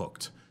had me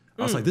hooked.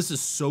 I was like, this is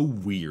so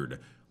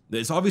weird.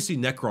 It's obviously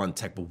Necron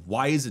tech, but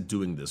why is it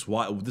doing this?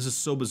 Why? This is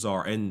so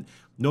bizarre. And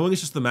knowing it's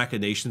just the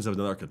machinations of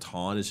another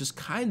Catan is just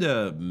kind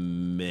of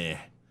meh.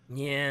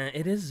 Yeah,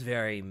 it is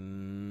very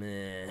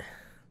meh.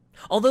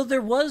 Although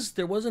there was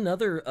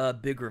another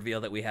big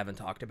reveal that we haven't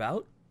talked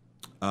about.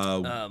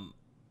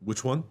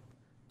 Which one?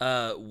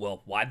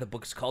 Well, why the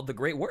book's called The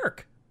Great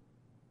Work.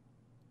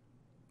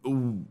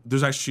 Ooh,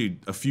 there's actually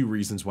a few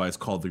reasons why it's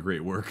called The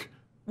Great Work.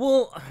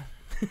 Well...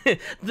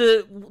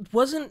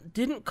 wasn't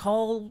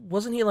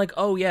he like,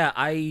 oh yeah,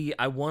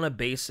 I want to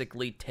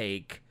basically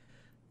take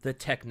the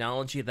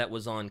technology that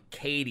was on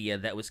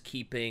Cadia that was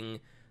keeping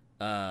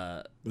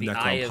the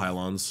Necron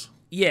pylons.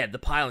 Yeah, the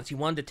pylons. He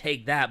wanted to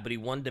take that, but he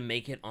wanted to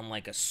make it on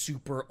like a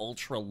super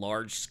ultra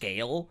large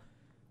scale,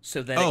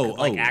 so that it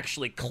could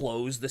actually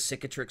close the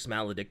Cicatrix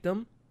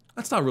Maledictum.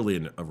 That's not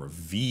really a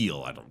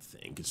reveal, I don't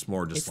think. It's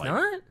more just it's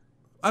not.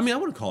 I mean, I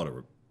wouldn't call it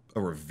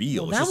a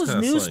reveal. Well, that was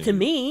news to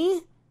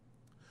me.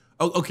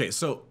 Oh, okay,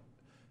 so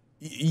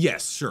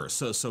yes, sure.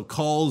 So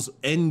Cawl's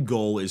end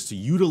goal is to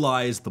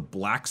utilize the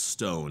black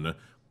stone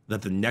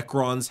that the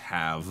Necrons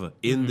have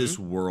in this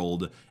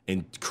world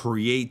and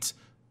create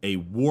a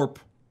warp,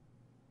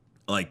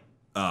 like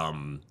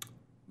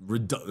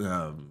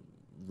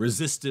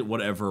resistant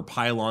whatever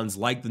pylons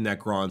like the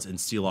Necrons and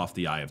seal off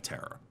the Eye of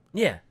Terror.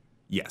 Yeah.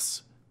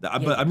 Yes, but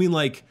I mean,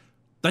 like,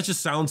 that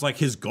just sounds like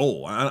his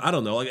goal. I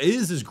don't know. Like, it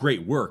is his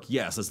great work.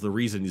 Yes, that's the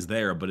reason he's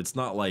there. But it's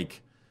not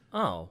like.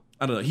 Oh.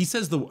 I don't know. He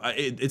says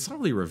it's not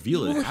really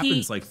revealed. Well, it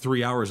happens like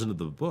 3 hours into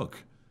the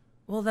book.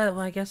 Well,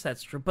 I guess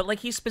that's true. But,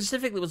 like, he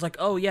specifically was like,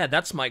 oh, yeah,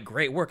 that's my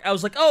great work. I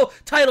was like, oh,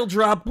 title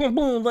drop, boom,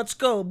 boom, let's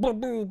go, boom,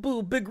 boom,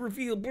 boom, big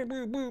reveal, boom,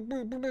 boom, boom,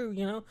 boom, boom, boom,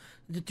 you know?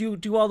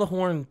 Do all the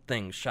horn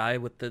things, Shy,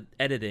 with the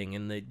editing,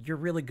 and you're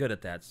really good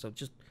at that, so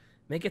just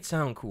make it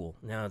sound cool.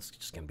 Now it's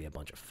just going to be a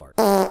bunch of farts.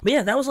 But,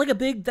 yeah, that was, like,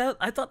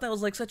 I thought that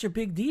was, like, such a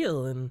big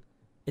deal, and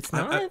it's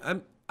not?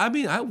 I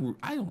mean, I don't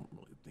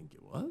really think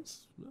it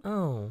was.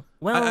 Oh.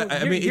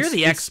 Well, you're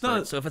the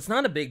expert, so if it's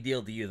not a big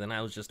deal to you, then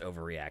I was just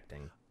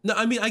overreacting. No,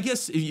 I mean, I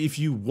guess if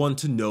you want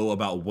to know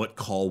about what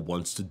Cawl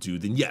wants to do,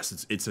 then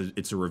yes, it's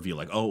a reveal.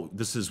 Like, oh,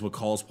 this is what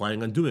Call's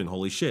planning on doing.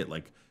 Holy shit!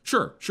 Like,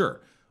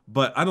 sure.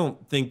 But I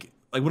don't think,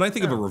 like, when I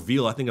think of a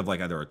reveal, I think of like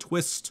either a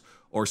twist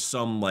or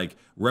some like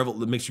revel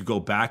that makes you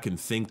go back and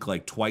think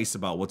like twice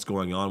about what's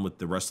going on with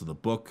the rest of the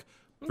book.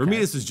 For me,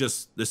 this is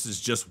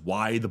just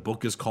why the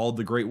book is called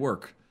The Great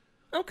Work.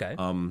 Okay.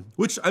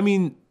 Which, I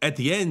mean, at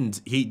the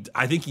end,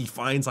 I think he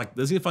finds like,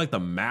 doesn't he find like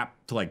the map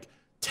to like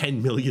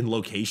 10 million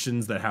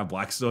locations that have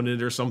Blackstone in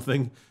it or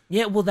something?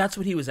 Yeah, well, that's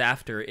what he was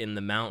after in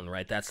the mountain,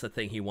 right? That's the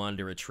thing he wanted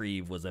to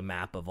retrieve, was a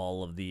map of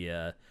all of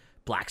the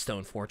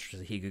Blackstone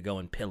fortresses he could go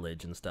and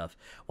pillage and stuff.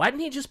 Why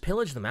didn't he just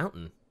pillage the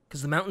mountain?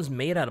 Because the mountain's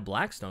made out of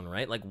Blackstone,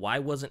 right? Like, why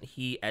wasn't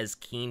he as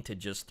keen to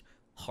just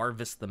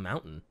harvest the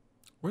mountain?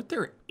 Weren't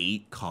there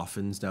 8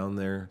 coffins down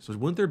there? So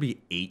wouldn't there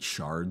be 8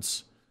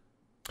 shards?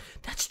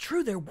 That's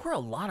true. There were a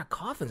lot of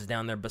coffins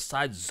down there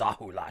besides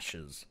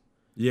Zahulashes.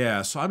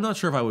 Yeah, so I'm not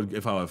sure if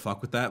I would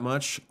fuck with that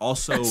much.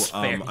 Also,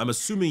 I'm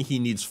assuming he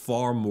needs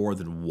far more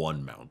than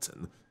one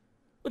mountain.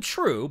 Well,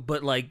 true,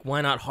 but like,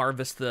 why not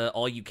harvest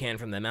all you can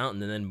from the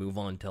mountain and then move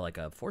on to like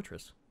a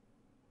fortress?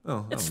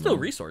 Oh, it's still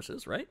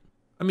resources, right?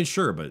 I mean,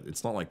 sure, but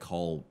it's not like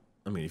Cawl.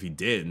 I mean, if he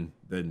did,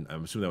 then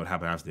I'm assuming that would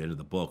happen after the end of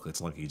the book. It's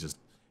like he just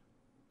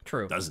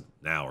doesn't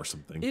now or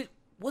something.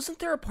 Wasn't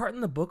there a part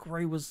in the book where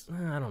he was,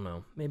 I don't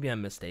know, maybe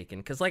I'm mistaken,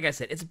 because like I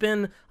said, it's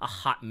been a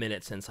hot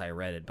minute since I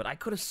read it, but I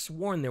could have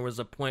sworn there was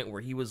a point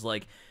where he was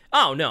like,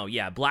 oh no,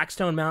 yeah,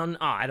 Blackstone Mountain,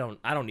 oh, I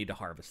don't need to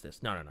harvest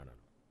this. No.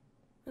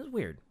 It was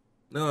weird.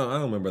 No, I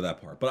don't remember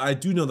that part, but I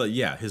do know that,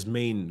 yeah, his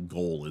main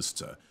goal is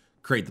to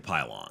create the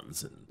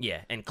pylons.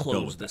 And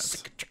close the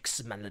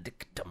Cicatrix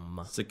Maledictum.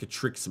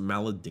 Cicatrix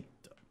Maledictum.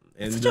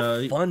 And it's such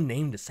a fun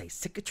name to say,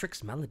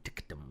 Cicatrix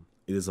Maledictum.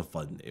 It is a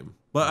fun name,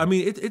 but I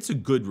mean, it's a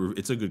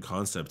good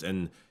concept,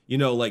 and you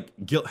know, like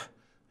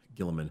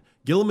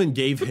Guilliman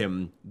gave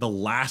him the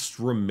last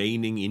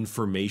remaining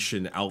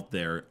information out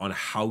there on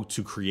how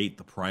to create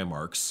the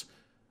Primarchs,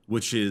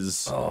 which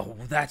is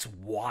that's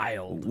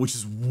wild. Which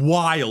is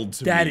wild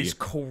to me. That is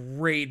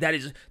great. That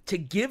is to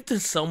give to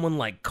someone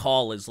like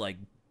Cawl is like,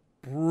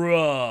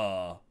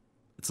 bruh.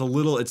 It's a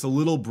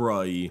little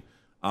bruh-y.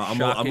 I'm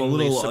a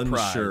little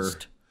unsure.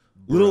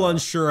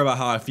 Unsure about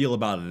how I feel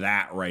about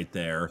that right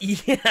there.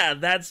 Yeah,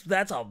 that's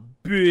a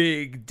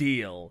big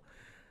deal.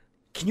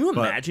 Can you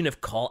imagine if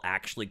Cawl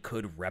actually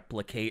could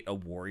replicate a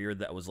warrior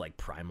that was like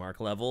Primarch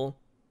level?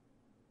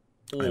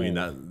 I mean,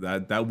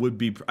 that would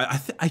be. I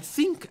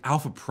think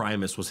Alpha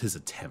Primus was his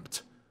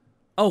attempt.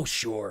 Oh,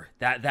 sure.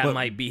 That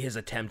might be his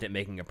attempt at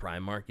making a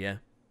Primarch. Yeah.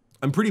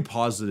 I'm pretty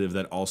positive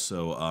that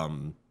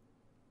also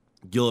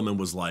Guilliman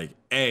was like,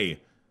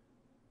 "Hey,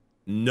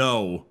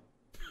 no."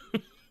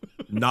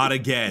 Not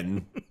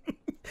again.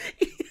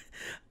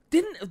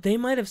 They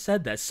might have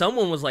said that.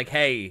 Someone was like,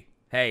 hey,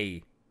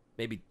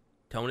 maybe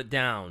tone it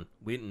down.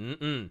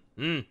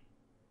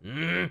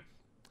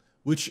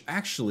 Which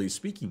actually,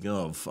 speaking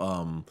of,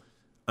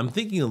 I'm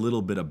thinking a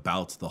little bit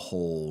about the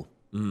whole,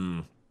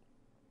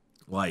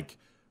 like,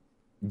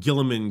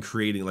 Guilliman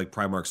creating, like,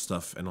 Primarch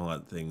stuff and all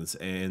that things,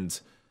 and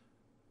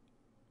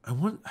I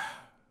want...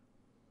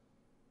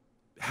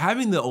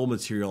 Having the old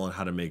material on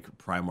how to make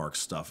Primarch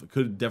stuff, it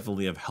could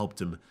definitely have helped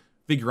him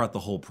figure out the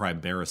whole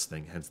Primaris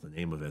thing, hence the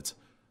name of it.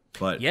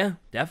 But yeah,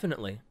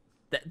 definitely.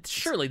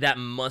 Surely that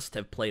must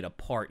have played a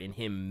part in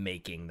him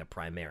making the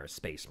Primaris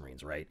Space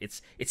Marines, right?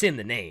 It's in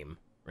the name,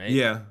 right?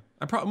 Yeah,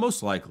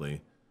 most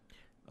likely.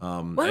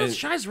 Well,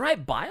 Shy's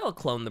right.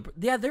 Bioclone.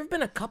 There have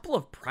been a couple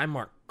of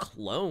Primarch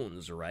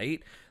clones,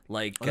 right?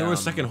 Like there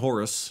was second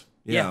Horus.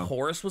 Yeah,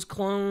 Horus was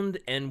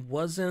cloned, and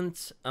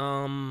wasn't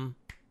Fulgrim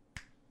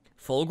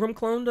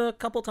cloned a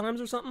couple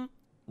times or something?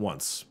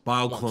 Once.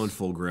 Bile cloned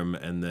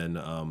Fulgrim, and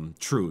then,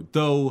 true.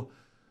 Though,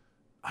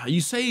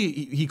 you say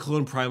he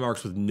cloned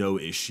Primarchs with no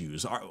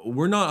issues.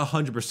 We're not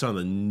 100% on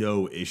the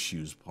no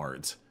issues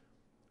part.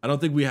 I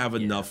don't think we have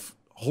enough.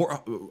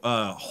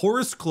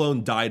 Horus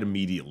clone died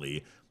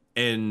immediately,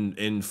 and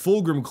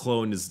Fulgrim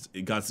clone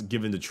got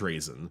given to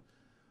Trazyn.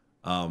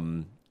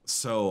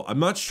 So I'm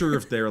not sure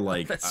if they're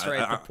like... That's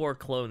right, the poor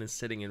clone is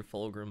sitting in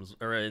Fulgrim's,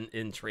 or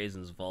in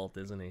Trazyn's vault,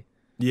 isn't he?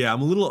 Yeah,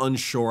 I'm a little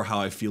unsure how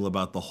I feel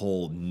about the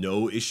whole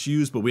no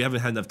issues, but we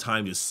haven't had enough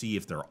time to see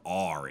if there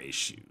are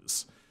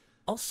issues.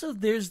 Also,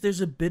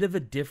 there's a bit of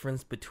a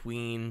difference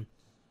between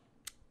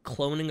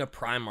cloning a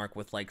Primarch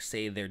with, like,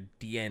 say, their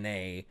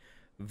DNA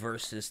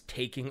versus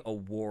taking a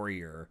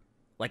warrior,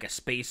 like a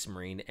Space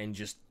Marine, and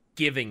just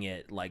giving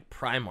it like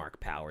Primarch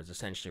powers,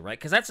 essentially, right?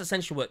 Because that's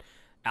essentially what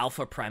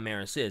Alpha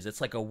Primaris is. It's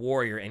like a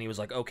warrior, and he was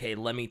like, okay,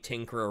 let me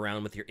tinker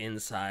around with your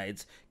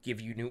insides, give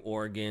you new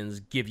organs,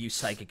 give you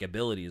psychic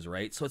abilities,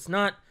 right? So it's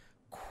not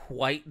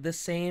quite the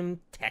same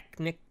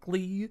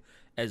technically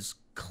as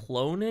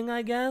cloning,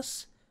 I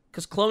guess.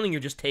 Because cloning, you're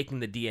just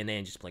taking the DNA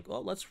and just like,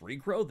 well, let's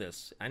regrow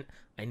this.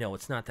 I know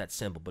it's not that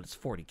simple, but it's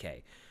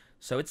 40K.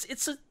 So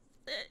it's a,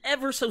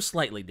 ever so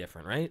slightly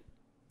different, right?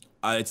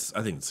 I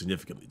think it's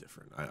significantly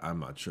different. I'm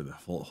not sure the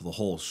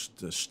whole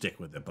shtick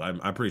with it, but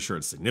I'm pretty sure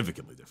it's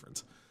significantly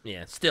different.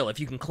 Yeah, still, if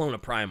you can clone a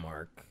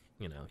Primarch,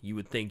 you know, you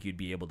would think you'd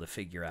be able to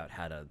figure out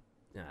how to,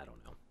 I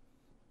don't know.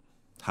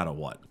 How to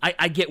what?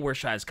 I get where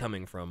Shai's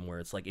coming from, where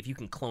it's like, if you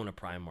can clone a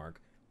Primarch,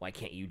 why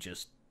can't you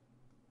just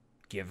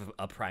give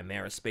a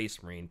Primaris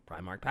Space Marine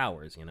Primarch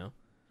powers, you know?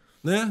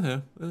 Yeah,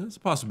 it's a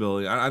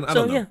possibility. I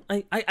don't know.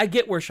 Yeah, I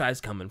get where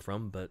Shai's coming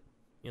from, but,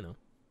 you know.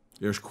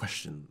 There's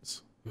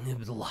questions.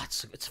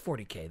 Lots. It's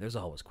 40K. There's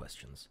always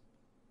questions.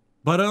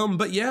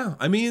 But yeah,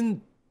 I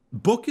mean,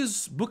 book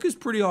is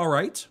pretty all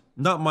right.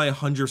 Not my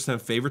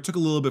 100% favorite. Took a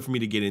little bit for me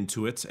to get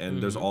into it,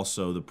 and there's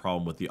also the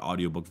problem with the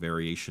audiobook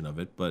variation of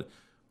it. But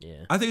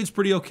yeah, I think it's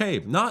pretty okay.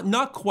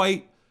 Not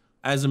quite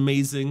as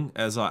amazing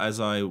as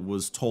I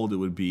was told it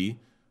would be,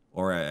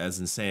 or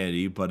as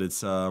insanity. But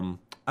it's I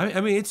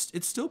mean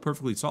it's still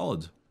perfectly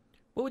solid.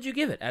 What would you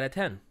give it out of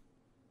 10?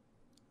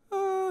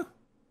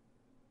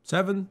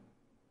 7.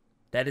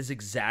 That is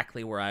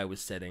exactly where I was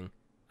sitting.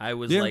 I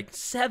was like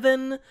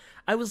 7.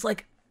 I was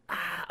like,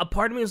 a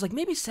part of me was like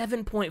maybe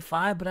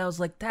 7.5, but I was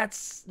like,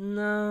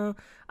 no,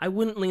 I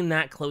wouldn't lean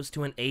that close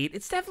to an 8.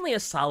 It's definitely a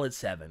solid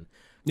 7.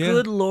 Yeah.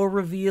 Good lore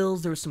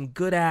reveals. There was some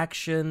good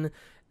action.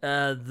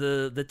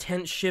 The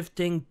tent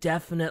shifting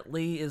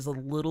definitely is a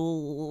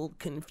little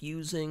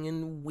confusing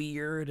and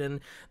weird,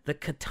 and the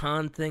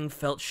Catan thing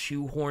felt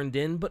shoehorned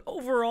in. But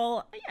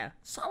overall, yeah,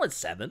 solid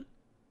 7.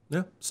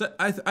 Yeah, so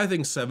I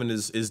think 7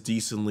 is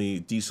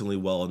decently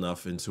well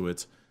enough into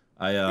it.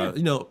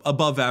 You know,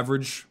 above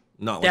average,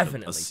 not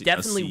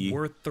definitely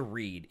worth the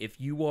read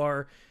if you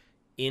are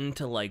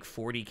into like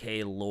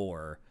 40K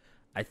lore.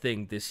 I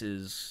think this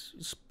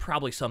is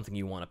probably something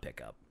you want to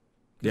pick up.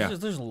 Yeah,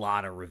 there's a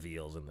lot of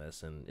reveals in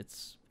this, and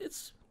it's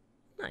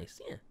nice.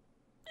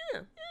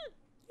 Yeah.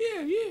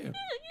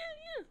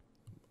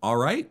 All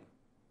right,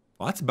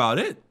 well, that's about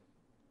it.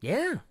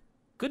 Yeah,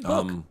 good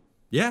book.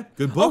 Yeah,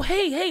 good book. Oh,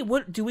 hey,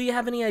 what do we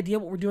have any idea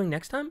what we're doing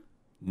next time?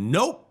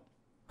 Nope.